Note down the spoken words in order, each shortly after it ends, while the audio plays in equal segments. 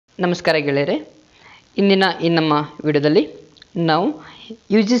ನಮಸ್ಕಾರ ಗೆಳೆಯರೆ, ಇಂದಿನ ನಮ್ಮ ವಿಡಿಯೋದಲ್ಲಿ ನಾವು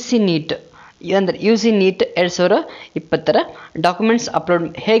UGC ನೀಟ್ ಅಂದರೆ UG ನೀಟ್ 2020 ಡಾಕ್ಯುಮೆಂಟ್ಸ್ ಅಪ್ಲೋಡ್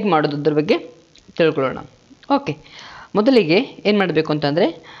ಹೇಗೆ ಮಾಡೋದ್ರ ಬಗ್ಗೆ ತಿಳ್ಕೊಳ್ಳೋಣ. ಓಕೆ, ಮೊದಲಿಗೆ ಏನು ಮಾಡಬೇಕು ಅಂತಂದರೆ,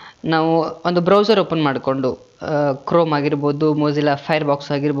 ನಾವು ಒಂದು ಬ್ರೌಸರ್ ಓಪನ್ ಮಾಡಿಕೊಂಡು ಕ್ರೋಮ್ ಆಗಿರ್ಬೋದು, ಮೊಜಿಲ್ಲಾ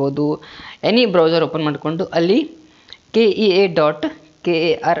ಫೈರ್ಬಾಕ್ಸ್ ಆಗಿರ್ಬೋದು, ಎನಿ ಬ್ರೌಸರ್ ಓಪನ್ ಮಾಡಿಕೊಂಡು ಅಲ್ಲಿ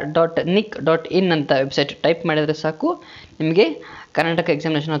KEA.KAR.NEET.in ಅಂತ ವೆಬ್ಸೈಟ್ ಟೈಪ್ ಮಾಡಿದರೆ ಸಾಕು, ನಿಮಗೆ Karnataka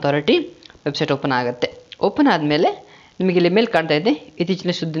examination authority website open ಆಗುತ್ತೆ. ಓಪನ್ ಆದಮೇಲೆ ನಿಮಗೆ ಇಲ್ಲಿ ಮೇಲ್ ಕಾಣ್ತಾ ಇದೆ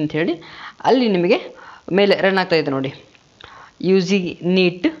ಇತ್ತೀಚಿನ ಸುದ್ದಿ ಅಂತ ಹೇಳಿ, ಅಲ್ಲಿ ನಿಮಗೆ ಮೇಲೆ ರನ್ ಆಗ್ತಾ ಇದೆ ನೋಡಿ, UG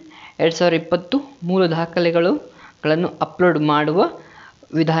ನೀಟ್ 2020 ಮೂಲ ದಾಖಲೆಗಳನ್ನು ಅಪ್ಲೋಡ್ ಮಾಡುವ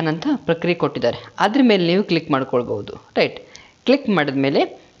ವಿಧಾನ ಅಂತ ಪ್ರಕ್ರಿಯೆ ಕೊಟ್ಟಿದ್ದಾರೆ. ಅದ್ರ ಮೇಲೆ ನೀವು ಕ್ಲಿಕ್ ಮಾಡ್ಕೊಳ್ಬೋದು. ರೈಟ್, ಕ್ಲಿಕ್ ಮಾಡಿದ ಮೇಲೆ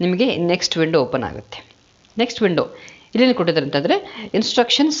ನಿಮಗೆ ನೆಕ್ಸ್ಟ್ ವಿಂಡೋ ಓಪನ್ ಆಗುತ್ತೆ. ನೆಕ್ಸ್ಟ್ ವಿಂಡೋ ಇಲ್ಲೇನು ಕೊಟ್ಟಿದ್ದಾರೆ ಅಂತಂದರೆ,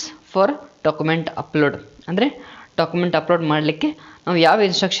 ಇನ್ಸ್ಟ್ರಕ್ಷನ್ಸ್ ಫಾರ್ ಡಾಕ್ಯುಮೆಂಟ್ ಅಪ್ಲೋಡ್, ಅಂದರೆ ಡಾಕ್ಯುಮೆಂಟ್ ಅಪ್ಲೋಡ್ ಮಾಡಲಿಕ್ಕೆ ನಾವು ಯಾವ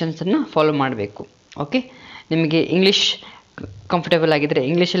ಇನ್ಸ್ಟ್ರಕ್ಷನ್ಸನ್ನು ಫಾಲೋ ಮಾಡಬೇಕು. ಓಕೆ, ನಿಮಗೆ ಇಂಗ್ಲೀಷ್ ಕಂಫರ್ಟೇಬಲ್ ಆಗಿದ್ದರೆ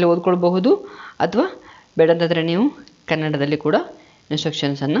ಇಂಗ್ಲೀಷಲ್ಲಿ ಓದ್ಕೊಳ್ಬಹುದು, ಅಥವಾ ಬೇಡ ಅಂತಂದರೆ ನೀವು ಕನ್ನಡದಲ್ಲಿ ಕೂಡ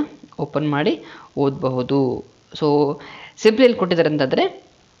ಇನ್ಸ್ಟ್ರಕ್ಷನ್ಸನ್ನು ಓಪನ್ ಮಾಡಿ ಓದಬಹುದು. ಸೊ ಸಿಂಪ್ಲಿ ಇಲ್ಲಿ ಕೊಟ್ಟಿದ್ದಾರೆ ಅಂತಂದರೆ,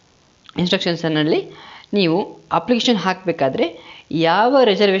 ಇನ್ಸ್ಟ್ರಕ್ಷನ್ಸನ್ನಲ್ಲಿ ನೀವು ಅಪ್ಲಿಕೇಶನ್ ಹಾಕಬೇಕಾದ್ರೆ ಯಾವ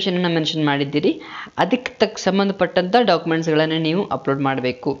ರಿಸರ್ವೇಷನನ್ನು ಮೆನ್ಷನ್ ಮಾಡಿದ್ದೀರಿ ಅದಕ್ಕೆ ಸಂಬಂಧಪಟ್ಟಂಥ ಡಾಕ್ಯುಮೆಂಟ್ಸ್ಗಳನ್ನು ನೀವು ಅಪ್ಲೋಡ್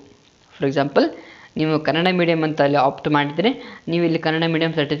ಮಾಡಬೇಕು. ಫಾರ್ ಎಕ್ಸಾಂಪಲ್, ನೀವು ಕನ್ನಡ ಮೀಡಿಯಮ್ ಅಂತ ಅಲ್ಲಿ ಆಪ್ಟ್ ಮಾಡಿದರೆ ನೀವು ಇಲ್ಲಿ ಕನ್ನಡ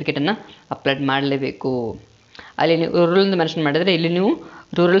ಮೀಡಿಯಮ್ ಸರ್ಟಿಫಿಕೇಟನ್ನು ಅಪ್ಲೋಡ್ ಮಾಡಲೇಬೇಕು. ಅಲ್ಲಿ ನೀವು ರೂರಲ್ ಅಂತ ಮೆನ್ಷನ್ ಮಾಡಿದರೆ ಇಲ್ಲಿ ನೀವು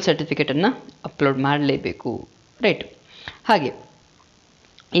ರೂರಲ್ ಸರ್ಟಿಫಿಕೇಟನ್ನು ಅಪ್ಲೋಡ್ ಮಾಡಲೇಬೇಕು. ರೈಟ್, ಹಾಗೆ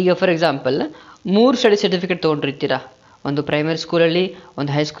ಈಗ ಫಾರ್ ಎಕ್ಸಾಂಪಲ್ 3 ಸ್ಟಡಿ ಸರ್ಟಿಫಿಕೇಟ್ ತೊಗೊಂಡಿರ್ತೀರಾ, ಒಂದು ಪ್ರೈಮರಿ ಸ್ಕೂಲಲ್ಲಿ,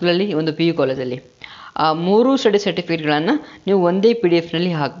 ಒಂದು ಹೈಸ್ಕೂಲಲ್ಲಿ, ಒಂದು PU ಕಾಲೇಜಲ್ಲಿ. ಆ 3 ಸ್ಟಡಿ ಸರ್ಟಿಫಿಕೇಟ್ಗಳನ್ನು ನೀವು ಒಂದೇ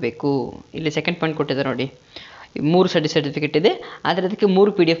PDF-ನಲ್ಲಿ ಹಾಕಬೇಕು. ಇಲ್ಲಿ ಸೆಕೆಂಡ್ ಪಾಯಿಂಟ್ ಕೊಟ್ಟಿದ್ದಾರೆ ನೋಡಿ, 3 ಸ್ಟಡಿ ಸರ್ಟಿಫಿಕೇಟ್ ಇದೆ, ಆದರೆ ಅದಕ್ಕೆ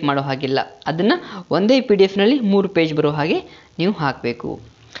 3 PDF ಮಾಡೋ ಹಾಗಿಲ್ಲ, ಅದನ್ನು ಒಂದೇ PDF-ನಲ್ಲಿ 3 ಪೇಜ್ ಬರೋ ಹಾಗೆ ನೀವು ಹಾಕಬೇಕು.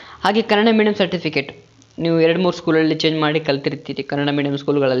 ಹಾಗೆ ಕನ್ನಡ ಮೀಡಿಯಮ್ ಸರ್ಟಿಫಿಕೇಟ್ ನೀವು 2-3 ಸ್ಕೂಲಲ್ಲಿ ಚೇಂಜ್ ಮಾಡಿ ಕಲ್ತಿರ್ತೀರಿ ಕನ್ನಡ ಮೀಡಿಯಮ್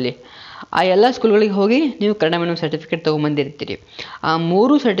ಸ್ಕೂಲ್ಗಳಲ್ಲಿ. ಆ ಎಲ್ಲ ಸ್ಕೂಲ್ಗಳಿಗೆ ಹೋಗಿ ನೀವು ಕನ್ನಡ ಮೀಡಿಯಮ್ ಸರ್ಟಿಫಿಕೇಟ್ ತೊಗೊಂಬಂದಿರ್ತೀರಿ. ಆ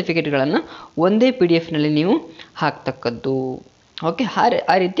 3 ಸರ್ಟಿಫಿಕೇಟ್ಗಳನ್ನು ಒಂದೇ PDF-ನಲ್ಲಿ ನೀವು ಹಾಕ್ತಕ್ಕದ್ದು. ಓಕೆ,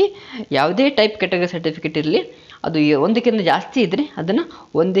 ಆ ರೀತಿ ಯಾವುದೇ ಟೈಪ್ ಕ್ಯಾಟಗರಿ ಸರ್ಟಿಫಿಕೇಟ್ ಇರಲಿ, ಅದು ಒಂದಕ್ಕಿಂತ ಜಾಸ್ತಿ ಇದ್ದರೆ ಅದನ್ನು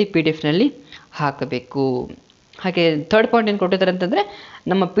ಒಂದೇ PDF-ನಲ್ಲಿ ಹಾಕಬೇಕು. ಹಾಗೆ ಥರ್ಡ್ ಪಾಯಿಂಟ್ ಏನು ಕೊಟ್ಟಿದ್ದಾರೆ ಅಂತಂದರೆ,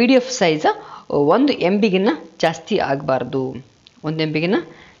 ನಮ್ಮ PDF ಸೈಜ್ 1 MB-ಗಿನ್ನ ಜಾಸ್ತಿ ಆಗಬಾರ್ದು, 1 MB-ಗಿನ್ನ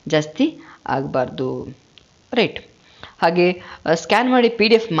ಜಾಸ್ತಿ ಆಗಬಾರ್ದು. ರೈಟ್, ಹಾಗೆ ಸ್ಕ್ಯಾನ್ ಮಾಡಿ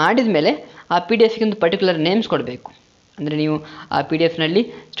PDF ಮಾಡಿದ ಮೇಲೆ ಆ PDF-ಗೆ ಒಂದು ಪರ್ಟಿಕ್ಯುಲರ್ ನೇಮ್ಸ್ ಕೊಡಬೇಕು. ಅಂದರೆ ನೀವು ಆ PDF-ನಲ್ಲಿ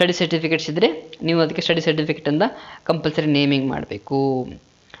ಸ್ಟಡಿ ಸರ್ಟಿಫಿಕೇಟ್ಸ್ ಇದ್ದರೆ ನೀವು ಅದಕ್ಕೆ ಸ್ಟಡಿ ಸರ್ಟಿಫಿಕೇಟ್ ಅಂತ ಕಂಪಲ್ಸರಿ ನೇಮಿಂಗ್ ಮಾಡಬೇಕು.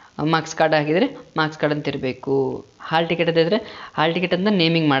 ಮಾರ್ಕ್ಸ್ ಕಾರ್ಡ್ ಹಾಕಿದರೆ ಮಾರ್ಕ್ಸ್ ಕಾರ್ಡ್ ಅಂತ ಇರಬೇಕು. ಹಾಲ್ ಟಿಕೆಟ್ ಅಂತ ಇದ್ದರೆ ಹಾಲ್ ಟಿಕೆಟ್ ಅಂತ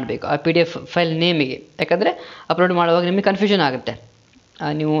ನೇಮಿಂಗ್ ಮಾಡಬೇಕು ಆ PDF ಫೈಲ್ ನೇಮಿಗೆ. ಯಾಕಂದರೆ ಅಪ್ಲೋಡ್ ಮಾಡುವಾಗ ನಿಮಗೆ ಕನ್ಫ್ಯೂಷನ್ ಆಗುತ್ತೆ.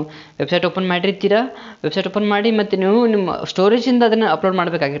 ನೀವು ವೆಬ್ಸೈಟ್ ಓಪನ್ ಮಾಡಿರ್ತೀರಾ, ವೆಬ್ಸೈಟ್ ಓಪನ್ ಮಾಡಿ ಮತ್ತು ನೀವು ನಿಮ್ಮ ಸ್ಟೋರೇಜಿಂದ ಅದನ್ನು ಅಪ್ಲೋಡ್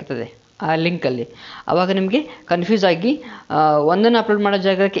ಮಾಡಬೇಕಾಗಿರ್ತದೆ ಆ ಲಿಂಕಲ್ಲಿ. ಆವಾಗ ನಿಮಗೆ ಕನ್ಫ್ಯೂಸ್ ಆಗಿ ಒಂದನ್ನು ಅಪ್ಲೋಡ್ ಮಾಡೋ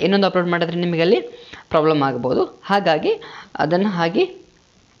ಜಾಗಕ್ಕೆ ಇನ್ನೊಂದು ಅಪ್ಲೋಡ್ ಮಾಡಿದ್ರೆ ನಿಮಗೆ ಅಲ್ಲಿ ಪ್ರಾಬ್ಲಮ್ ಆಗ್ಬೋದು. ಹಾಗಾಗಿ ಅದನ್ನು ಹಾಗೆ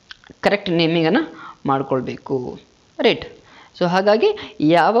ಕರೆಕ್ಟ್ ನೇಮಿಂಗನ್ನು ಮಾಡಿಕೊಳ್ಬೇಕು. ರೈಟ್, ಸೊ ಹಾಗಾಗಿ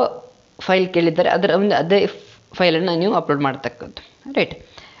ಯಾವ ಫೈಲ್ ಕೇಳಿದ್ದಾರೆ ಅದೇ ಫೈಲನ್ನು ನೀವು ಅಪ್ಲೋಡ್ ಮಾಡ್ತಕ್ಕದ್ದು. ರೈಟ್,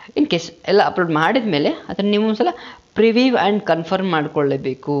 ಇನ್ ಕೇಸ್ ಎಲ್ಲ ಅಪ್ಲೋಡ್ ಮಾಡಿದ ಮೇಲೆ ಅದನ್ನು ನೀವು ಒಂದು ಸಲ ಪ್ರಿವ್ಯೂ ಆ್ಯಂಡ್ ಕನ್ಫರ್ಮ್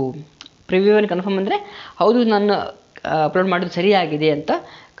ಮಾಡಿಕೊಳ್ಳಬೇಕು. ಪ್ರಿವ್ಯೂ ಆ್ಯಂಡ್ ಕನ್ಫರ್ಮ್ ಅಂದರೆ ಹೌದು ನಾನು ಅಪ್ಲೋಡ್ ಮಾಡೋದು ಸರಿಯಾಗಿದೆ ಅಂತ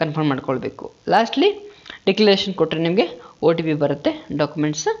ಕನ್ಫರ್ಮ್ ಮಾಡ್ಕೊಳ್ಬೇಕು. ಲಾಸ್ಟ್ಲಿ ಡಿಕ್ಲರೇಷನ್ ಕೊಟ್ಟರೆ ನಿಮಗೆ OTP ಬರುತ್ತೆ,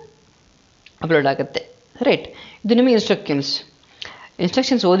 ಡಾಕ್ಯುಮೆಂಟ್ಸ್ ಅಪ್ಲೋಡ್ ಆಗುತ್ತೆ. ರೈಟ್, ಇದು ನಿಮಗೆ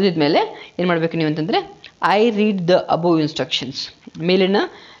ಇನ್ಸ್ಟ್ರಕ್ಷನ್ಸ್ ಓದಿದ ಮೇಲೆ ಏನು ಮಾಡಬೇಕು ನೀವು ಅಂತಂದರೆ, I read the above instructions, ಮೇಲಿನ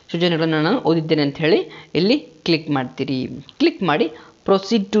ಸೂಚನೆಗಳನ್ನು ನಾನು ಓದಿದ್ದೇನೆ ಅಂತ ಹೇಳಿ ಇಲ್ಲಿ ಕ್ಲಿಕ್ ಮಾಡ್ತೀರಿ. ಕ್ಲಿಕ್ ಮಾಡಿ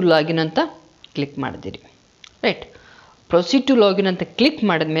ಪ್ರೊಸೀಡ್ ಟು ಲಾಗಿನ್ ಅಂತ ಕ್ಲಿಕ್ ಮಾಡ್ತೀರಿ. ರೈಟ್, ಪ್ರೊಸೀಡ್ ಟು ಲಾಗಿನ್ ಅಂತ ಕ್ಲಿಕ್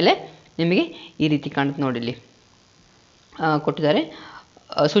ಮಾಡಿದ ಮೇಲೆ ನಿಮಗೆ ಈ ರೀತಿ ಕಾಣುತ್ತೆ ನೋಡಿ, ಇಲ್ಲಿ ಕೊಟ್ಟಿದ್ದಾರೆ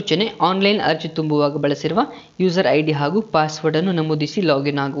ಸೂಚನೆ, ಆನ್ಲೈನ್ ಅರ್ಜಿ ತುಂಬುವಾಗ ಬಳಸಿರುವ ಯೂಸರ್ ID ಹಾಗೂ ಪಾಸ್ವರ್ಡನ್ನು ನಮೂದಿಸಿ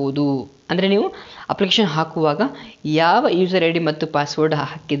ಲಾಗಿನ್ ಆಗುವುದು. ಅಂದರೆ ನೀವು ಅಪ್ಲಿಕೇಶನ್ ಹಾಕುವಾಗ ಯಾವ ಯೂಸರ್ ID ಮತ್ತು ಪಾಸ್ವರ್ಡ್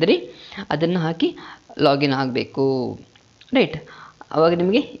ಹಾಕಿದ್ರಿ ಅದನ್ನು ಹಾಕಿ ಲಾಗಿನ್ ಆಗಬೇಕು. ರೈಟ್, ಆವಾಗ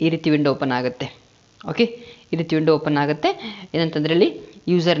ನಿಮಗೆ ಈ ರೀತಿ ವಿಂಡೋ ಓಪನ್ ಆಗುತ್ತೆ. ಓಕೆ, ಈ ರೀತಿ ವಿಂಡೋ ಓಪನ್ ಆಗುತ್ತೆ. ಏನಂತಂದರೆ ಇಲ್ಲಿ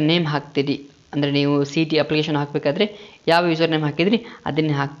ಯೂಸರ್ ನೇಮ್ ಹಾಕ್ತೀರಿ, ಅಂದರೆ ನೀವು CT ಅಪ್ಲಿಕೇಶನ್ ಹಾಕಬೇಕಾದ್ರೆ ಯಾವ ಯೂಸರ್ ನೇಮ್ ಹಾಕಿದ್ರಿ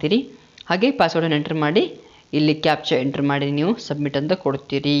ಅದನ್ನೇ ಹಾಕ್ತೀರಿ. ಹಾಗೆ ಪಾಸ್ವರ್ಡನ್ನು ಎಂಟರ್ ಮಾಡಿ ಇಲ್ಲಿ ಕ್ಯಾಪ್ಚಾ ಎಂಟರ್ ಮಾಡಿ ನೀವು ಸಬ್ಮಿಟ್ ಅಂತ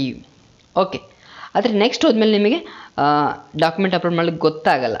ಕೊಡ್ತೀರಿ. ಓಕೆ, ಆದರೆ ನೆಕ್ಸ್ಟ್ ಹೋದ್ಮೇಲೆ ನಿಮಗೆ ಡಾಕ್ಯುಮೆಂಟ್ ಅಪ್ಲೋಡ್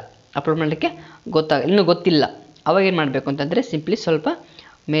ಮಾಡಲಿಕ್ಕೆ ಇನ್ನೂ ಗೊತ್ತಿಲ್ಲ. ಅವಾಗ ಏನು ಮಾಡಬೇಕು ಅಂತಂದರೆ, ಸಿಂಪ್ಲಿ ಸ್ವಲ್ಪ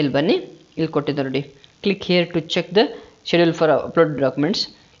ಮೇಲ್ ಬನ್ನಿ, ಇಲ್ಲಿ ಕೊಟ್ಟಿದ್ದಾರೆ ನೋಡಿ, click here to check the schedule for upload documents.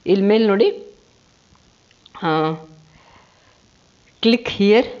 ಇಲ್ಲಿ ಮೇಲೆ ನೋಡಿ, click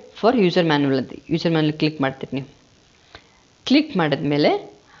here for user manual ಅಂತ, ಯೂಸರ್ ಮ್ಯಾನ್ಯಲ್ ಕ್ಲಿಕ್ ಮಾಡ್ತೀರಿ. ನೀವು ಕ್ಲಿಕ್ ಮಾಡಿದ ಮೇಲೆ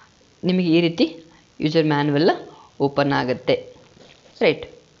ನಿಮಗೆ ಈ ರೀತಿ ಯೂಸರ್ ಮ್ಯಾನ್ಯಲ್ ಓಪನ್ ಆಗುತ್ತೆ. Right,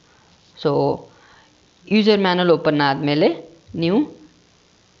 so user manual open ಆದಮೇಲೆ ನೀವು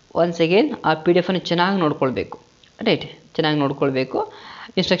ಒನ್ಸ್ ಅಗೇನ್ ಆ ಪಿ ಡಿ ಎಫನ್ನು ಚೆನ್ನಾಗಿ ನೋಡ್ಕೊಳ್ಬೇಕು, ರೈಟ್, ಚೆನ್ನಾಗಿ ನೋಡ್ಕೊಳ್ಬೇಕು.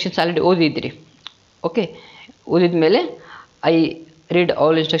 Instructions already ಓದಿದ್ರಿ, okay. ಓದಿದ ಮೇಲೆ ಐ ರೀಡ್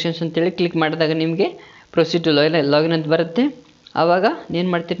ಆಲ್ ಇನ್ಸ್ಟ್ರಕ್ಷನ್ಸ್ ಅಂತೇಳಿ ಕ್ಲಿಕ್ ಮಾಡಿದಾಗ ನಿಮಗೆ ಪ್ರೊಸೀಡ್ ಟು ಲಾಗಿನ್ ಅಂತ ಬರುತ್ತೆ. ಆವಾಗ ಏನು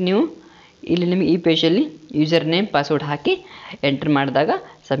ಮಾಡ್ತೀರಿ ನೀವು, ಇಲ್ಲಿ ನಿಮಗೆ ಈ ಪೇಜಲ್ಲಿ ಯೂಸರ್ ನೇಮ್ ಪಾಸ್ವರ್ಡ್ ಹಾಕಿ ಎಂಟ್ರ್ ಮಾಡಿದಾಗ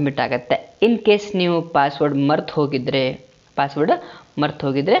ಸಬ್ಮಿಟ್ ಆಗುತ್ತೆ. ಇನ್ ಕೇಸ್ ನೀವು ಪಾಸ್ವರ್ಡ್ ಮರ್ತು ಹೋಗಿದ್ರೆ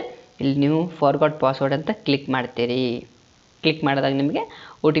ಇಲ್ಲಿ ನೀವು ಫಾರ್ಗಾಟ್ ಪಾಸ್ವರ್ಡ್ ಅಂತ ಕ್ಲಿಕ್ ಮಾಡ್ತೀರಿ. ಕ್ಲಿಕ್ ಮಾಡಿದಾಗ ನಿಮಗೆ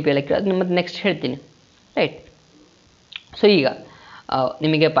OTP ಎಲ್ಲ ಕೇಳೋದು, ಮತ್ತು ನೆಕ್ಸ್ಟ್ ಹೇಳ್ತೀನಿ, ರೈಟ್. ಸೊ ಈಗ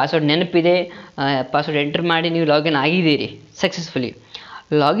ನಿಮಗೆ ಪಾಸ್ವರ್ಡ್ ನೆನಪಿದೆ, ಪಾಸ್ವರ್ಡ್ ಎಂಟ್ರ್ ಮಾಡಿ ನೀವು ಲಾಗಿನ್ ಆಗಿದ್ದೀರಿ ಸಕ್ಸಸ್ಫುಲಿ.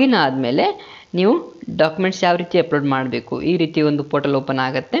 ಲಾಗಿನ್ ಆದಮೇಲೆ ನೀವು ಡಾಕ್ಯುಮೆಂಟ್ಸ್ ಯಾವ ರೀತಿ ಅಪ್ಲೋಡ್ ಮಾಡಬೇಕು, ಈ ರೀತಿ ಒಂದು ಪೋರ್ಟಲ್ ಓಪನ್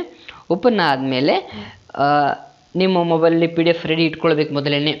ಆಗುತ್ತೆ. ಓಪನ್ ಆದಮೇಲೆ ನಿಮ್ಮ ಮೊಬೈಲಲ್ಲಿ PDF ರೆಡಿ ಇಟ್ಕೊಳ್ಬೇಕು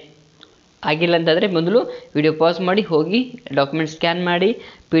ಮೊದಲೇ. ಆಗಿಲ್ಲ ಅಂತಂದರೆ ಮೊದಲು ವಿಡಿಯೋ ಪಾಸ್ ಮಾಡಿ ಹೋಗಿ ಡಾಕ್ಯುಮೆಂಟ್ ಸ್ಕ್ಯಾನ್ ಮಾಡಿ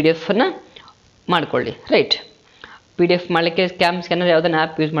PDF ಮಾಡ್ಕೊಳ್ಳಿ, ರೈಟ್. PDF ಮಾಡಲಿಕ್ಕೆ ಸ್ಕ್ಯಾನರ್ ಯಾವುದನ್ನ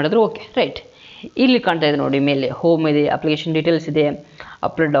ಆ್ಯಪ್ ಯೂಸ್ ಮಾಡಿದ್ರು ಓಕೆ, ರೈಟ್. ಇಲ್ಲಿ ಕಾಣ್ತಾ ಇದೆ ನೋಡಿ, ಮೇಲೆ ಹೋಮ್ ಇದೆ, ಅಪ್ಲಿಕೇಶನ್ ಡೀಟೇಲ್ಸ್ ಇದೆ,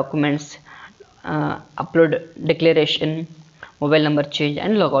 upload documents, upload declaration, mobile number change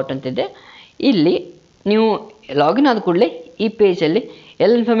and logout ಅಂತಿದೆ. ಇಲ್ಲಿ ನೀವು ಲಾಗಿನ್ ಆದ ಕೂಡಲೇ ಈ ಪೇಜಲ್ಲಿ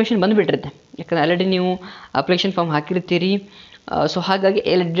ಎಲ್ಲ ಇನ್ಫಾರ್ಮೇಷನ್ ಬಂದುಬಿಟ್ಟಿರುತ್ತೆ. ಯಾಕಂದರೆ ಆಲ್ರೆಡಿ ನೀವು ಅಪ್ಲಿಕೇಶನ್ ಫಾರ್ಮ್ ಹಾಕಿರ್ತೀರಿ. ಸೊ ಹಾಗಾಗಿ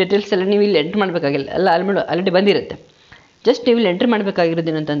ಎಲ್ಲ ಡೀಟೇಲ್ಸ್ ಎಲ್ಲ ನೀವು ಇಲ್ಲಿ ಎಂಟ್ರ್ ಮಾಡಬೇಕಾಗಿಲ್ಲ, ಎಲ್ಲ ಆಲ್ರೆಡಿ ಬಂದಿರುತ್ತೆ. ಜಸ್ಟ್ ನೀವು ಇಲ್ಲಿ ಎಂಟ್ರ್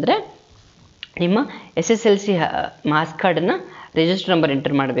ಮಾಡಬೇಕಾಗಿರೋದು ಏನಂತಂದರೆ ನಿಮ್ಮ SSLC ಮಾರ್ಕ್ಸ್ ಕಾರ್ಡನ್ನು ರಿಜಿಸ್ಟರ್ ನಂಬರ್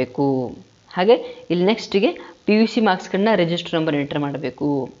ಎಂಟ್ರ್ ಮಾಡಬೇಕು. ಹಾಗೆ ಇಲ್ಲಿ ನೆಕ್ಸ್ಟಿಗೆ PUC ಮಾರ್ಕ್ಸ್ ಕಾರ್ಡನ್ನ ರಿಜಿಸ್ಟರ್ ನಂಬರ್ ಎಂಟ್ರ್ ಮಾಡಬೇಕು.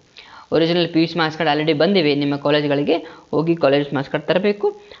 Original PUC marks card already ಬಂದಿವೆ ನಿಮ್ಮ ಕಾಲೇಜ್ಗಳಿಗೆ, ಹೋಗಿ ಕಾಲೇಜ್ ಮಾರ್ಕ್ಸ್ ಕಾರ್ಡ್ ತರಬೇಕು,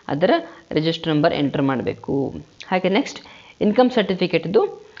 ಅದರ ರಿಜಿಸ್ಟರ್ ನಂಬರ್ ಎಂಟ್ರ್ ಮಾಡಬೇಕು. ಹಾಗೆ ನೆಕ್ಸ್ಟ್ ಇನ್ಕಮ್ ಸರ್ಟಿಫಿಕೇಟ್ದು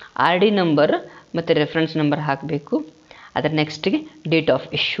RD ನಂಬರ್ ಮತ್ತು ರೆಫರೆನ್ಸ್ ನಂಬರ್ ಹಾಕಬೇಕು. ಅದರ ನೆಕ್ಸ್ಟಿಗೆ ಡೇಟ್ ಆಫ್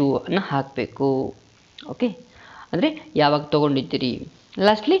ಇಶ್ಯೂ ಅನ್ನು ಹಾಕಬೇಕು, ಓಕೆ, ಅಂದರೆ ಯಾವಾಗ ತೊಗೊಂಡಿದ್ದೀರಿ.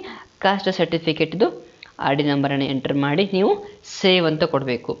 ಲಾಸ್ಟ್ಲಿ ಕಾಸ್ಟ್ ಸರ್ಟಿಫಿಕೇಟ್ದು RD ನಂಬರನ್ನು ಎಂಟರ್ ಮಾಡಿ ನೀವು ಸೇವ್ ಅಂತ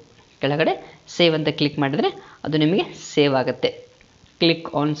ಕೊಡಬೇಕು. ಕೆಳಗಡೆ ಸೇವ್ ಅಂತ ಕ್ಲಿಕ್ ಮಾಡಿದರೆ ಅದು ನಿಮಗೆ ಸೇವ್ ಆಗುತ್ತೆ. Click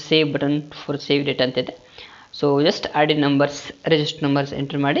on save button for save date ಅಂತಿದೆ. So just RD numbers, register numbers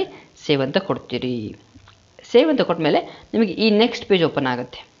entry ಮಾಡಿ ಸೇವ್ ಅಂತ ಕೊಡ್ತೀರಿ. ಸೇವ್ ಅಂತ ಕೊಟ್ಟ ಮೇಲೆ ನಿಮಗೆ ಈ ನೆಕ್ಸ್ಟ್ ಪೇಜ್ ಓಪನ್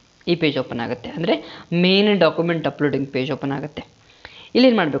ಆಗುತ್ತೆ. ಈ ಪೇಜ್ ಓಪನ್ ಆಗುತ್ತೆ ಅಂದರೆ main document uploading page open ಆಗುತ್ತೆ.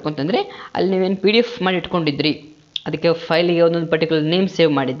 ಇಲ್ಲೇನು ಮಾಡಬೇಕು ಅಂತಂದರೆ ಅಲ್ಲಿ ನೀವೇನು PDF ಮಾಡಿ ಇಟ್ಕೊಂಡಿದ್ರಿ, ಅದಕ್ಕೆ ಫೈಲಿಗೆ ಒಂದೊಂದು ಪರ್ಟಿಕ್ಯುಲರ್ ನೇಮ್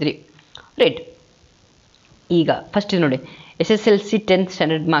ಸೇವ್ ಮಾಡಿದ್ರಿ, ರೈಟ್. ಈಗ ಫಸ್ಟ್ ನೋಡಿ SSLC 10th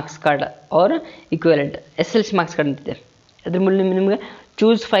standard marks card R equivalent SSLC marks card ಅಂತಿದೆ. ಅದ್ರ ಮೂಲಕ ನಿಮಗೆ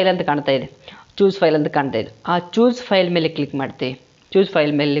ಚೂಸ್ ಫೈಲ್ ಅಂತ ಕಾಣ್ತಾ ಇದೆ, ಆ ಚೂಸ್ ಫೈಲ್ ಮೇಲೆ ಕ್ಲಿಕ್ ಮಾಡ್ತೀವಿ. ಚೂಸ್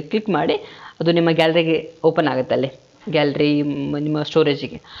ಫೈಲ್ ಮೇಲೆ ಕ್ಲಿಕ್ ಮಾಡಿ ಅದು ನಿಮ್ಮ ಗ್ಯಾಲರಿಗೆ ಓಪನ್ ಆಗುತ್ತೆ. ಅಲ್ಲಿ ಗ್ಯಾಲರಿ ನಿಮ್ಮ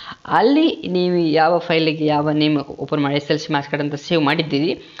ಸ್ಟೋರೇಜಿಗೆ, ಅಲ್ಲಿ ನೀವು ಯಾವ ಫೈಲಿಗೆ ಯಾವ ನೇಮ್ ಓಪನ್ ಮಾಡಿ SSLC ಮಾರ್ಕ್ಸ್ ಕಾರ್ಡ್ ಅಂತ ಸೇವ್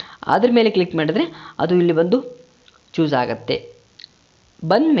ಮಾಡಿದ್ದೀರಿ ಅದ್ರ ಮೇಲೆ ಕ್ಲಿಕ್ ಮಾಡಿದ್ರೆ ಅದು ಇಲ್ಲಿ ಬಂದು ಚೂಸ್ ಆಗುತ್ತೆ.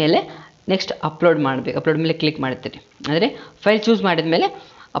 ಬಂದ ಮೇಲೆ ನೆಕ್ಸ್ಟ್ ಅಪ್ಲೋಡ್ ಮಾಡಬೇಕು. ಅಪ್ಲೋಡ್ ಮೇಲೆ ಕ್ಲಿಕ್ ಮಾಡ್ತೀರಿ, ಅಂದರೆ ಫೈಲ್ ಚೂಸ್ ಮಾಡಿದ ಮೇಲೆ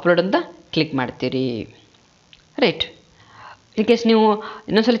ಅಪ್ಲೋಡ್ ಅಂತ ಕ್ಲಿಕ್ ಮಾಡ್ತೀರಿ, ರೈಟ್. ಇನ್ ಕೇಸ್ ನೀವು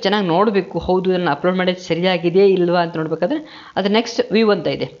ಇನ್ನೊಂದ್ಸಲ ಚೆನ್ನಾಗಿ ನೋಡಬೇಕು, ಹೌದು ಇದನ್ನು ಅಪ್ಲೋಡ್ ಮಾಡಿದ್ದು ಸರಿಯಾಗಿದೆಯೇ ಇಲ್ವಾ ಅಂತ ನೋಡಬೇಕಾದ್ರೆ ಅದು ನೆಕ್ಸ್ಟ್ ವ್ಯೂ ಅಂತ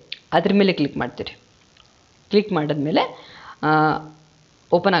ಇದೆ, ಅದ್ರ ಮೇಲೆ ಕ್ಲಿಕ್ ಮಾಡ್ತೀರಿ. ಕ್ಲಿಕ್ ಮಾಡಿದ್ಮೇಲೆ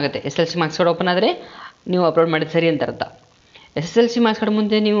ಓಪನ್ ಆಗುತ್ತೆ. SSLC ಮಾರ್ಕ್ಸ್ ಕಾರ್ಡ್ ಓಪನ್ ಆದರೆ ನೀವು ಅಪ್ಲೋಡ್ ಮಾಡಿದ್ದು ಸರಿ ಅಂತ ಅರ್ಥ. SSLC ಮಾರ್ಕ್ಸ್ ಕಾರ್ಡ್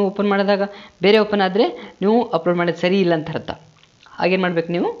ಮುಂದೆ ನೀವು ಓಪನ್ ಮಾಡಿದಾಗ ಬೇರೆ ಓಪನ್ ಆದರೆ ನೀವು ಅಪ್ಲೋಡ್ ಮಾಡಿದ್ದು ಸರಿ ಇಲ್ಲ ಅಂತ ಅರ್ಥ. ಹಾಗೇನು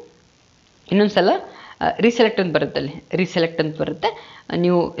ಮಾಡಬೇಕು, ನೀವು ಇನ್ನೊಂದು ಸಲ ರೀಸೆಲೆಕ್ಟ್ ಅಂತ ಬರುತ್ತೆ, ಅಲ್ಲಿ ರೀಸೆಲೆಕ್ಟ್ ಅಂತ ಬರುತ್ತೆ,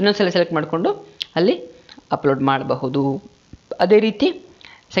 ನೀವು ಇನ್ನೊಂದು ಸಲ ಸೆಲೆಕ್ಟ್ ಮಾಡಿಕೊಂಡು ಅಲ್ಲಿ ಅಪ್ಲೋಡ್ ಮಾಡಬಹುದು. ಅದೇ ರೀತಿ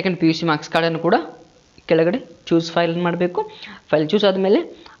ಸೆಕೆಂಡ್ PUC ಮಾರ್ಕ್ಸ್ ಕಾರ್ಡನ್ನು ಕೂಡ ಕೆಳಗಡೆ ಚೂಸ್ ಫೈಲ್ ಮಾಡಬೇಕು. ಫೈಲ್ ಚೂಸ್ ಆದಮೇಲೆ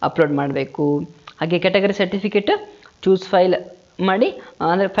ಅಪ್ಲೋಡ್ ಮಾಡಬೇಕು. ಹಾಗೆ ಕ್ಯಾಟಗರಿ ಸರ್ಟಿಫಿಕೇಟ್ ಚೂಸ್ ಫೈಲ್ ಮಾಡಿ,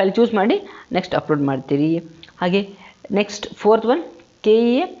 ಅಂದರೆ ಫೈಲ್ ಚೂಸ್ ಮಾಡಿ ನೆಕ್ಸ್ಟ್ ಅಪ್ಲೋಡ್ ಮಾಡ್ತೀರಿ. ಹಾಗೆ next fourth one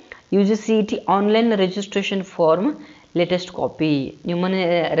KEA UG CET online registration form latest copy. ನೀವು ಮೊನ್ನೆ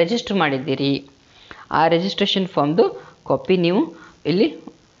ರಿಜಿಸ್ಟರ್ ಮಾಡಿದ್ದೀರಿ, ಆ ರಿಜಿಸ್ಟ್ರೇಷನ್ ಫಾರ್ಮ್ದು ಕಾಪಿ ನೀವು ಇಲ್ಲಿ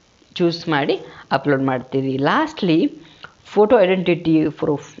ಚೂಸ್ ಮಾಡಿ ಅಪ್ಲೋಡ್ ಮಾಡ್ತೀರಿ. ಲಾಸ್ಟ್ಲಿ ಫೋಟೋ ಐಡೆಂಟಿಟಿ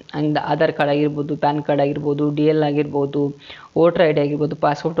ಪ್ರೂಫ್, ಹಂಗೆ ಆಧಾರ್ ಕಾರ್ಡ್ ಆಗಿರ್ಬೋದು, ಪ್ಯಾನ್ ಕಾರ್ಡ್ ಆಗಿರ್ಬೋದು, DL ಆಗಿರ್ಬೋದು, ವೋಟರ್ ID ಆಗಿರ್ಬೋದು,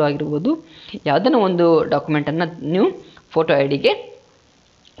 ಪಾಸ್ಪೋರ್ಟು ಆಗಿರ್ಬೋದು, ಯಾವುದನ್ನ ಒಂದು ಡಾಕ್ಯುಮೆಂಟನ್ನು ನೀವು ಫೋಟೋ ಐಡಿಗೆ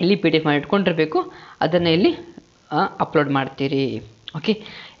ಇಲ್ಲಿ PDF ಮಾಡಿ ಇಟ್ಕೊಂಡಿರಬೇಕು, ಅದನ್ನು ಇಲ್ಲಿ ಅಪ್ಲೋಡ್ ಮಾಡ್ತೀರಿ. ಓಕೆ,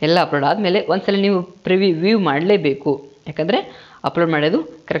 ಎಲ್ಲ ಅಪ್ಲೋಡ್ ಆದಮೇಲೆ ಒಂದ್ಸಲ ನೀವು ವ್ಯೂ ಮಾಡಲೇಬೇಕು. ಯಾಕಂದರೆ ಅಪ್ಲೋಡ್ ಮಾಡೋದು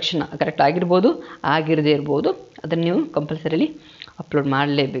ಕರೆಕ್ಟ್ ಆಗಿರ್ಬೋದು, ಆಗಿರದೇ ಇರ್ಬೋದು, ಅದನ್ನು ನೀವು ಕಂಪಲ್ಸರಿಲಿ ಅಪ್ಲೋಡ್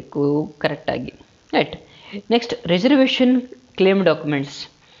ಮಾಡಲೇಬೇಕು ಕರೆಕ್ಟಾಗಿ, right. Next reservation claim documents.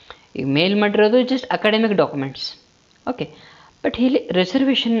 ಈಗ ಮೇಲ್ ಮಾಡಿರೋದು just academic documents, okay. But ಇಲ್ಲಿ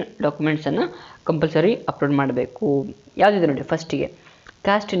ರಿಸರ್ವೇಷನ್ ಡಾಕ್ಯುಮೆಂಟ್ಸನ್ನು ಕಂಪಲ್ಸರಿ ಅಪ್ಲೋಡ್ ಮಾಡಬೇಕು. ಯಾವುದಿದೆ ನೋಡಿ, ಫಸ್ಟಿಗೆ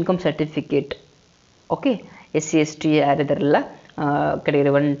caste income certificate, okay. SC ST ಯಾರಿದಾರಲ್ಲ category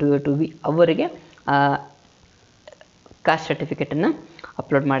 1 2 2B ಅವರಿಗೆ ಕಾಸ್ಟ್ ಸರ್ಟಿಫಿಕೇಟನ್ನು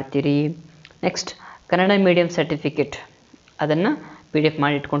ಅಪ್ಲೋಡ್ ಮಾಡ್ತೀರಿ. ನೆಕ್ಸ್ಟ್ ಕನ್ನಡ ಮೀಡಿಯಂ ಸರ್ಟಿಫಿಕೇಟ್ ಅದನ್ನು PDF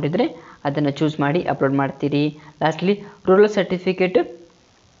ಮಾಡಿ ಇಟ್ಕೊಂಡಿದ್ರೆ ಅದನ್ನು ಚೂಸ್ ಮಾಡಿ ಅಪ್ಲೋಡ್ ಮಾಡ್ತೀರಿ. ಲಾಸ್ಟ್ಲಿ ರೂರಲ್ ಸರ್ಟಿಫಿಕೇಟ್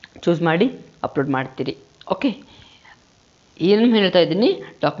ಚೂಸ್ ಮಾಡಿ ಅಪ್ಲೋಡ್ ಮಾಡ್ತೀರಿ. ಓಕೆ, ಏನು ಹೇಳ್ತಾ ಇದ್ದೀನಿ,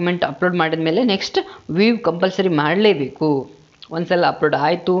 ಡಾಕ್ಯುಮೆಂಟ್ ಅಪ್ಲೋಡ್ ಮಾಡಿದ ಮೇಲೆ ನೆಕ್ಸ್ಟ್ ವ್ಯೂ ಕಂಪಲ್ಸರಿ ಮಾಡಲೇಬೇಕು. ಒಂದ್ಸಲ ಅಪ್ಲೋಡ್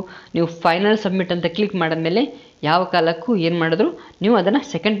ಆಯಿತು, ನೀವು ಫೈನಲ್ ಸಬ್ಮಿಟ್ ಅಂತ ಕ್ಲಿಕ್ ಮಾಡಿದ್ಮೇಲೆ ಯಾವ ಕಾಲಕ್ಕೂ ಏನು ಮಾಡಿದ್ರು ನೀವು ಅದನ್ನು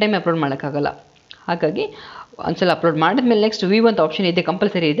ಸೆಕೆಂಡ್ ಟೈಮ್ ಅಪ್ಲೋಡ್ ಮಾಡೋಕ್ಕಾಗಲ್ಲ. ಹಾಗಾಗಿ ಒಂದ್ಸಲ ಅಪ್ಲೋಡ್ ಮಾಡಿದ್ಮೇಲೆ ನೆಕ್ಸ್ಟ್ ವ್ಯೂ ಅಂತ ಆಪ್ಷನ್ ಇದೆ,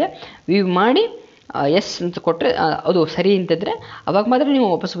 ಕಂಪಲ್ಸರಿ ಇದೆ. ವ್ಯೂ ಮಾಡಿ ಎಸ್ ಅಂತ ಕೊಟ್ಟರೆ ಅದು ಸರಿ ಅಂತಿದ್ರೆ ಅವಾಗ ಮಾತ್ರ ನೀವು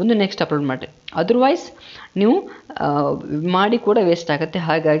ವಾಪಸ್ ಬಂದು ನೆಕ್ಸ್ಟ್ ಅಪ್ಲೋಡ್ ಮಾಡಿರಿ. ಅದರ್ವೈಸ್ ನೀವು ಮಾಡಿ ಕೂಡ ವೇಸ್ಟ್ ಆಗುತ್ತೆ.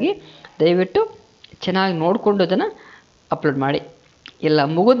 ಹಾಗಾಗಿ ದಯವಿಟ್ಟು ಚೆನ್ನಾಗಿ ನೋಡಿಕೊಂಡು ಅದನ್ನು ಅಪ್ಲೋಡ್ ಮಾಡಿ. ಎಲ್ಲ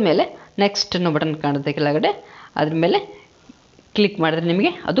ಮುಗಿದ ಮೇಲೆ ನೆಕ್ಸ್ಟ್ ಅನ್ನೋ ಬಟನ್ ಕಾಣುತ್ತೆ ಕೆಳಗಡೆ, ಅದ್ರ ಮೇಲೆ ಕ್ಲಿಕ್ ಮಾಡಿದ್ರೆ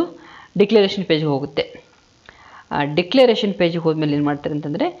ನಿಮಗೆ ಅದು ಡಿಕ್ಲರೇಷನ್ ಪೇಜ್ಗೆ ಹೋಗುತ್ತೆ. ಆ ಡಿಕ್ಲರೇಷನ್ ಪೇಜಿಗೆ ಹೋದ್ಮೇಲೆ ಏನು ಮಾಡ್ತಾರೆ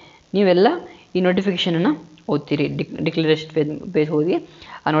ಅಂತಂದರೆ ನೀವೆಲ್ಲ ಈ ನೋಟಿಫಿಕೇಷನನ್ನು ಓದ್ತೀರಿ. ಡಿಕ್ಲರೇಷನ್ ಪೇಜ್ ಹೋಗಿ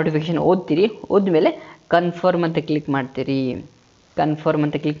ಆ ನೋಟಿಫಿಕೇಷನ್ ಓದ್ತೀರಿ. ಓದ್ಮೇಲೆ ಕನ್ಫರ್ಮ್ ಅಂತ ಕ್ಲಿಕ್ ಮಾಡ್ತೀರಿ. ಕನ್ಫರ್ಮ್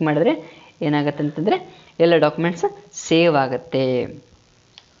ಅಂತ ಕ್ಲಿಕ್ ಮಾಡಿದ್ರೆ ಏನಾಗುತ್ತೆ ಅಂತಂದರೆ ಎಲ್ಲ ಡಾಕ್ಯುಮೆಂಟ್ಸ್ ಸೇವ್ ಆಗುತ್ತೆ.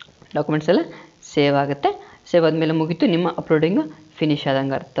 ಡಾಕ್ಯುಮೆಂಟ್ಸ್ ಎಲ್ಲ ಸೇವ್ ಆಗುತ್ತೆ. ಸೇವ್ ಆದಮೇಲೆ ಮುಗೀತು, ನಿಮ್ಮ ಅಪ್ಲೋಡಿಂಗ್ ಫಿನಿಶ್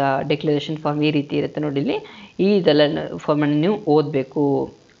ಆದಂಗೆ ಅರ್ಥ. ಡಿಕ್ಲರೇಷನ್ ಫಾರ್ಮ್ ಈ ರೀತಿ ಇರುತ್ತೆ ನೋಡಿ. ಇಲ್ಲಿ ಇದೆಲ್ಲ ಫಾರ್ಮನ್ನು ನೀವು ಓದಬೇಕು.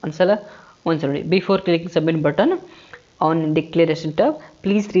 ಒಂದ್ಸಲ ನೋಡಿ. Before ಕ್ಲಿಕಿಂಗ್ submit button on declaration tab,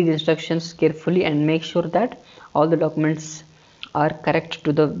 please read instructions carefully and make sure that all the documents are correct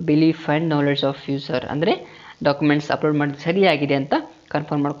to the belief and knowledge of user. ಅಂದರೆ ಡಾಕ್ಯುಮೆಂಟ್ಸ್ ಅಪ್ಲೋಡ್ ಮಾಡಿದ್ರೆ ಸರಿಯಾಗಿದೆ ಅಂತ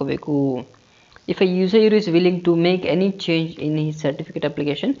ಕನ್ಫರ್ಮ್ ಮಾಡ್ಕೋಬೇಕು. If a user is willing to make any change in his certificate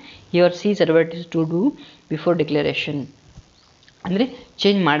application, he or she is advised to do before declaration. ಅಂದರೆ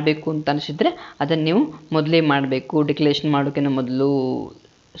change ಮಾಡಬೇಕು ಅಂತ ಅನಿಸಿದರೆ ಅದನ್ನು ನೀವು ಮೊದಲೇ ಮಾಡಬೇಕು, ಡಿಕ್ಲರೇಷನ್ ಮಾಡೋಕ್ಕಿಂತ ಮೊದಲು.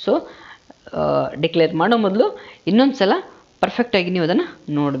 ಸೊ ಡಿಕ್ಲೇರ್ ಮಾಡೋ ಮೊದಲು ಇನ್ನೊಂದು ಸಲ ಪರ್ಫೆಕ್ಟಾಗಿ ನೀವು ಅದನ್ನು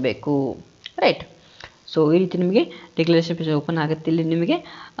ನೋಡಬೇಕು, ರೈಟ್. ಸೊ ಈ ರೀತಿ ನಿಮಗೆ ಡಿಕ್ಲರೇಷನ್ ಪೇಜ್ ಓಪನ್ ಆಗುತ್ತೆ. ಇಲ್ಲಿ ನಿಮಗೆ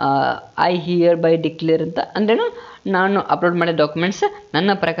ಐ ಹಿಯರ್ ಬೈ ಡಿಕ್ಲೇರ್ ಅಂತ ಅಂದ್ರೇನು, ನಾನು ಅಪ್ಲೋಡ್ ಮಾಡಿದ ಡಾಕ್ಯುಮೆಂಟ್ಸ್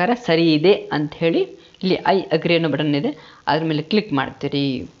ನನ್ನ ಪ್ರಕಾರ ಸರಿ ಇದೆ ಅಂಥೇಳಿ ಇಲ್ಲಿ ಐ ಅಗ್ರಿ ಅನ್ನೋ ಬಟನ್ ಇದೆ, ಅದ್ರ ಮೇಲೆ ಕ್ಲಿಕ್ ಮಾಡ್ತೀರಿ.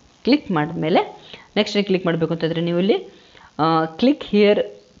 ಕ್ಲಿಕ್ ಮಾಡಿದ್ಮೇಲೆ ನೆಕ್ಸ್ಟ್ ಕ್ಲಿಕ್ ಮಾಡಬೇಕು ಅಂತಂದರೆ ನೀವು ಇಲ್ಲಿ click here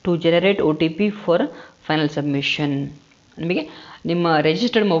to generate OTP for final submission. ನಿಮಗೆ ನಿಮ್ಮ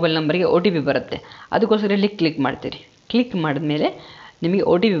ರಿಜಿಸ್ಟರ್ಡ್ ಮೊಬೈಲ್ ನಂಬರಿಗೆ OTP ಬರುತ್ತೆ, ಅದಕ್ಕೋಸ್ಕರ ಇಲ್ಲಿ ಕ್ಲಿಕ್ ಮಾಡ್ತೀರಿ. ಕ್ಲಿಕ್ ಮಾಡಿದ್ಮೇಲೆ ನಿಮಗೆ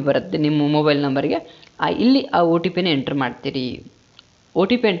OTP ಬರುತ್ತೆ ನಿಮ್ಮ ಮೊಬೈಲ್ ನಂಬರ್ಗೆ. ಇಲ್ಲಿ ಆ OTPನ ಎಂಟ್ರ್ ಮಾಡ್ತೀರಿ.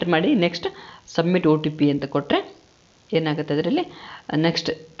 OTP ಎಂಟ್ರ್ ಮಾಡಿ ನೆಕ್ಸ್ಟ್ ಸಬ್ಮಿಟ್ OTP ಅಂತ ಕೊಟ್ಟರೆ ಏನಾಗುತ್ತೆ ಅದರಲ್ಲಿ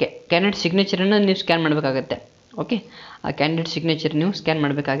ನೆಕ್ಸ್ಟ್ ಕ್ಯಾಂಡಿಡೇಟ್ ಸಿಗ್ನೇಚರನ್ನು ನೀವು ಸ್ಕ್ಯಾನ್ ಮಾಡಬೇಕಾಗತ್ತೆ. ಓಕೆ, ಆ ಕ್ಯಾಂಡಿಡೇಟ್ ಸಿಗ್ನೇಚರ್ ನೀವು ಸ್ಕ್ಯಾನ್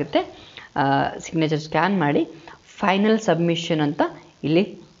ಮಾಡಬೇಕಾಗುತ್ತೆ. ಸಿಗ್ನೇಚರ್ ಸ್ಕ್ಯಾನ್ ಮಾಡಿ ಫೈನಲ್ ಸಬ್ಮಿಷನ್ ಅಂತ ಇಲ್ಲಿ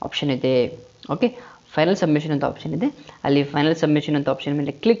ಆಪ್ಷನ್ ಇದೆ. ಓಕೆ, ಫೈನಲ್ ಸಬ್ಮಿಷನ್ ಅಂತ ಆಪ್ಷನ್ ಇದೆ. ಅಲ್ಲಿ ಫೈನಲ್ ಸಬ್ಮಿಷನ್ ಅಂತ ಆಪ್ಷನ್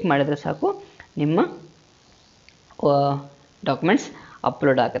ಮೇಲೆ ಕ್ಲಿಕ್ ಮಾಡಿದ್ರೆ ಸಾಕು, ನಿಮ್ಮ ಡಾಕ್ಯುಮೆಂಟ್ಸ್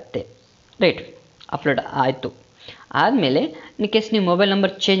ಅಪ್ಲೋಡ್ ಆಗುತ್ತೆ, ರೈಟ್. ಅಪ್ಲೋಡ್ ಆಯಿತು. ಆದಮೇಲೆ ಇನ್ ಕೇಸ್ ನೀವು ಮೊಬೈಲ್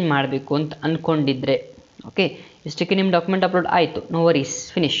ನಂಬರ್ ಚೇಂಜ್ ಮಾಡಬೇಕು ಅಂತ ಅಂದ್ಕೊಂಡಿದ್ರೆ, ಓಕೆ, ಇಷ್ಟಕ್ಕೆ ನಿಮ್ಮ ಡಾಕ್ಯುಮೆಂಟ್ ಅಪ್ಲೋಡ್ ಆಯಿತು, ನೋ ವರೀಸ್,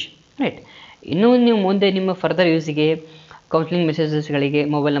 ಫಿನಿಶ್, ರೈಟ್. ಇನ್ನೂ ನೀವು ಮುಂದೆ ನಿಮ್ಮ further ಯೂಸಿಗೆ counselling ಮೆಸೇಜಸ್ಗಳಿಗೆ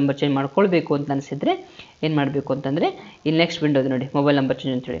mobile number change ಮಾಡ್ಕೊಳ್ಬೇಕು ಅಂತ ಅನಿಸಿದರೆ ಏನು ಮಾಡಬೇಕು ಅಂತಂದರೆ ಇಲ್ಲಿ ನೆಕ್ಸ್ಟ್ ವಿಂಡೋದು ನೋಡಿ, ಮೊಬೈಲ್ ನಂಬರ್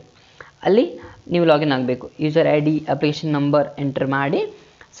ಚೇಂಜ್ ಅಂತೇಳಿ. ಅಲ್ಲಿ ನೀವು ಲಾಗಿನ್ ಆಗಬೇಕು. User ID application number enter ಮಾಡಿ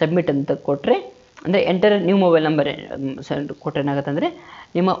ಸಬ್ಮಿಟ್ ಅಂತ ಕೊಟ್ಟರೆ, ಅಂದರೆ ಎಂಟರ್ ನ್ಯೂ ಮೊಬೈಲ್ ನಂಬರ್ ಕೊಟ್ಟರೆ ಏನಾಗುತ್ತೆ ಅಂದರೆ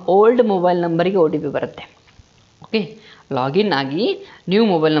ನಿಮ್ಮ ಓಲ್ಡ್ ಮೊಬೈಲ್ ನಂಬರಿಗೆ OTP ಬರುತ್ತೆ. ಓಕೆ, ಲಾಗಿನ್ ಆಗಿ ನ್ಯೂ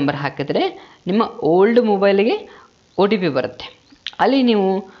ಮೊಬೈಲ್ ನಂಬರ್ ಹಾಕಿದರೆ ನಿಮ್ಮ ಓಲ್ಡ್ ಮೊಬೈಲಿಗೆ OTP ಬರುತ್ತೆ. ಅಲ್ಲಿ ನೀವು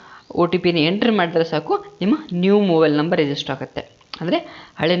OTPನ ಎಂಟ್ರ್ ಮಾಡಿದ್ರೆ ಸಾಕು, ನಿಮ್ಮ ನ್ಯೂ ಮೊಬೈಲ್ ನಂಬರ್ ರಿಜಿಸ್ಟರ್ ಆಗುತ್ತೆ. ಅಂದರೆ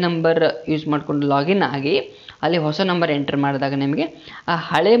ಹಳೆ ನಂಬರ್ ಯೂಸ್ ಮಾಡಿಕೊಂಡು ಲಾಗಿನ್ ಆಗಿ ಅಲ್ಲಿ ಹೊಸ ನಂಬರ್ ಎಂಟ್ರ್ ಮಾಡಿದಾಗ ನಿಮಗೆ ಆ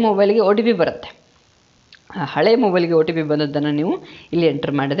ಹಳೆ ಮೊಬೈಲಿಗೆ OTP ಬರುತ್ತೆ. ಆ ಹಳೆ ಮೊಬೈಲ್ಗೆ OTP ಬಂದದ್ದನ್ನು ನೀವು ಇಲ್ಲಿ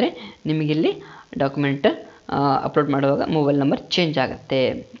ಎಂಟ್ರ್ ಮಾಡಿದರೆ ನಿಮಗಿಲ್ಲಿ ಡಾಕ್ಯುಮೆಂಟ್ ಅಪ್ಲೋಡ್ ಮಾಡುವಾಗ ಮೊಬೈಲ್ ನಂಬರ್ ಚೇಂಜ್ ಆಗುತ್ತೆ.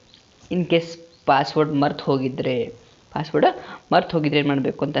 ಇನ್ ಕೇಸ್ ಪಾಸ್ವರ್ಡ್ ಮರ್ತು ಹೋಗಿದ್ರೆ ಏನು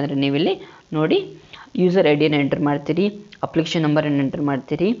ಮಾಡಬೇಕು ಅಂತಂದರೆ ನೀವಿಲ್ಲಿ ನೋಡಿ ಯೂಸರ್ ID-ನ ಎಂಟ್ರ್ ಮಾಡ್ತೀರಿ, ಅಪ್ಲಿಕೇಶನ್ ನಂಬರನ್ನು ಎಂಟ್ರ್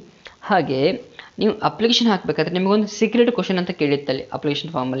ಮಾಡ್ತೀರಿ. ಹಾಗೆ ನೀವು ಅಪ್ಲಿಕೇಶನ್ ಹಾಕಬೇಕಾದ್ರೆ ನಿಮಗೊಂದು ಸೀಕ್ರೆಟ್ ಕ್ವಶನ್ ಅಂತ ಕೇಳಿತ್ತಲ್ಲಿ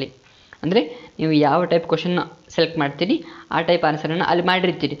ಅಪ್ಲಿಕೇಶನ್ ಫಾರ್ಮಲ್ಲಿ. ಅಂದರೆ ನೀವು ಯಾವ ಟೈಪ್ ಕ್ವಶನ್ನ ಸೆಲೆಕ್ಟ್ ಮಾಡ್ತೀರಿ ಆ ಟೈಪ್ ಆನ್ಸರನ್ನು ಅಲ್ಲಿ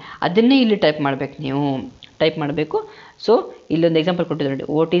ಮಾಡಿರ್ತೀರಿ, ಅದನ್ನೇ ಇಲ್ಲಿ ಟೈಪ್ ಮಾಡಬೇಕು. ಸೊ ಇಲ್ಲೊಂದು ಎಕ್ಸಾಂಪಲ್ ಕೊಟ್ಟಿದ್ದಾರೆ ನೋಡಿ,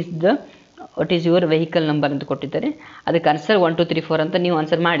 what is your vehicle number ಅಂತ ಕೊಟ್ಟಿದ್ದಾರೆ. ಅದಕ್ಕೆ ಆನ್ಸರ್ 1 2 3 4 ಅಂತ ನೀವು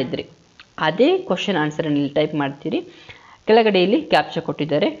ಆನ್ಸರ್ ಮಾಡಿದ್ರಿ. ಅದೇ ಕ್ವಶನ್ ಆನ್ಸರನ್ನು ಇಲ್ಲಿ ಟೈಪ್ ಮಾಡ್ತೀರಿ. ಕೆಳಗಡೆ ಇಲ್ಲಿ ಕ್ಯಾಪ್ಚಾ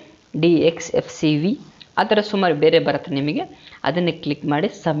ಕೊಟ್ಟಿದ್ದಾರೆ DXFCV, ಆ ಥರ ಸುಮಾರು ಬೇರೆ ಬರುತ್ತೆ ನಿಮಗೆ. ಅದನ್ನೇ ಕ್ಲಿಕ್ ಮಾಡಿ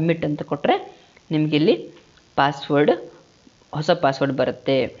ಸಬ್ಮಿಟ್ ಅಂತ ಕೊಟ್ಟರೆ ನಿಮಗೆ ಇಲ್ಲಿ ಹೊಸ ಪಾಸ್ವರ್ಡ್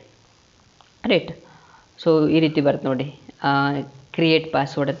ಬರುತ್ತೆ, ರೈಟ್. ಸೊ ಈ ರೀತಿ ಬರುತ್ತೆ ನೋಡಿ, ಕ್ರಿಯೇಟ್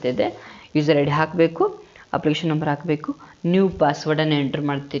ಪಾಸ್ವರ್ಡ್ ಅಂತ ಇದೆ. ಯೂಸರ್ ID ಹಾಕಬೇಕು, ಅಪ್ಲಿಕೇಶನ್ ನಂಬರ್ ಹಾಕಬೇಕು, ನ್ಯೂ ಪಾಸ್ವರ್ಡನ್ನು ಎಂಟ್ರ್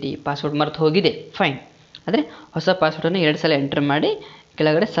ಮಾಡ್ತೀರಿ. ಪಾಸ್ವರ್ಡ್ ಮರ್ತು ಹೋಗಿದೆ, ಫೈನ್. ಆದರೆ ಹೊಸ ಪಾಸ್ವರ್ಡನ್ನು 2 ಸಲ ಎಂಟ್ರ್ ಮಾಡಿ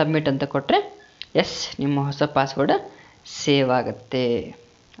ಕೆಳಗಡೆ ಸಬ್ಮಿಟ್ ಅಂತ ಕೊಟ್ಟರೆ ಎಸ್, ನಿಮ್ಮ ಹೊಸ ಪಾಸ್ವರ್ಡ್ ಸೇವ್ ಆಗುತ್ತೆ.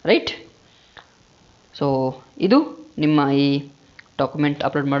 ರೈಟ್. ಸೊ ಇದು ನಿಮ್ಮ ಈ ಡಾಕ್ಯುಮೆಂಟ್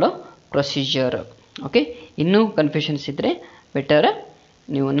ಅಪ್ಲೋಡ್ ಮಾಡೋ ಪ್ರೊಸೀಜರ್. ಓಕೆ, ಇನ್ನೂ ಕನ್ಫ್ಯೂಷನ್ಸ್ ಇದ್ದರೆ ಬೆಟರ್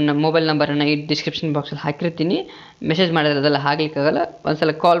ನೀವು ನನ್ನ ಮೊಬೈಲ್ ನಂಬರನ್ನು ಈ ಡಿಸ್ಕ್ರಿಪ್ಷನ್ ಬಾಕ್ಸಲ್ಲಿ ಹಾಕಿರ್ತೀನಿ. ಮೆಸೇಜ್ ಮಾಡಿದ್ರೆ ಅದೆಲ್ಲ ಆಗಲಿಕ್ಕಾಗಲ್ಲ,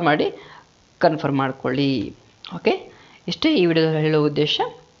 ಒಂದ್ಸಲ ಕಾಲ್ ಮಾಡಿ ಕನ್ಫರ್ಮ್ ಮಾಡ್ಕೊಳ್ಳಿ. ಓಕೆ, ಇಷ್ಟೇ ಈ ವಿಡಿಯೋದಲ್ಲಿ ಹೇಳೋ ಉದ್ದೇಶ.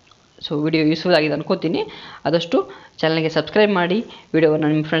 ಸೊ ವಿಡಿಯೋ ಯೂಸ್ಫುಲ್ ಆಗಿದೆ ಅನ್ಕೋತೀನಿ. ಆದಷ್ಟು ಚಾನಲ್ಗೆ ಸಬ್ಸ್ಕ್ರೈಬ್ ಮಾಡಿ, ವಿಡಿಯೋವನ್ನು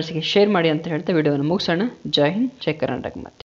ನಿಮ್ಮ ಫ್ರೆಂಡ್ಸ್ಗೆ ಶೇರ್ ಮಾಡಿ ಅಂತ ಹೇಳ್ತಾ ವಿಡಿಯೋವನ್ನು ಮುಗಿಸೋಣ. ಜೈ ಹಿಂದ್, ಜೈ ಕರ್ನಾಟಕ. ಮತ್ತೆ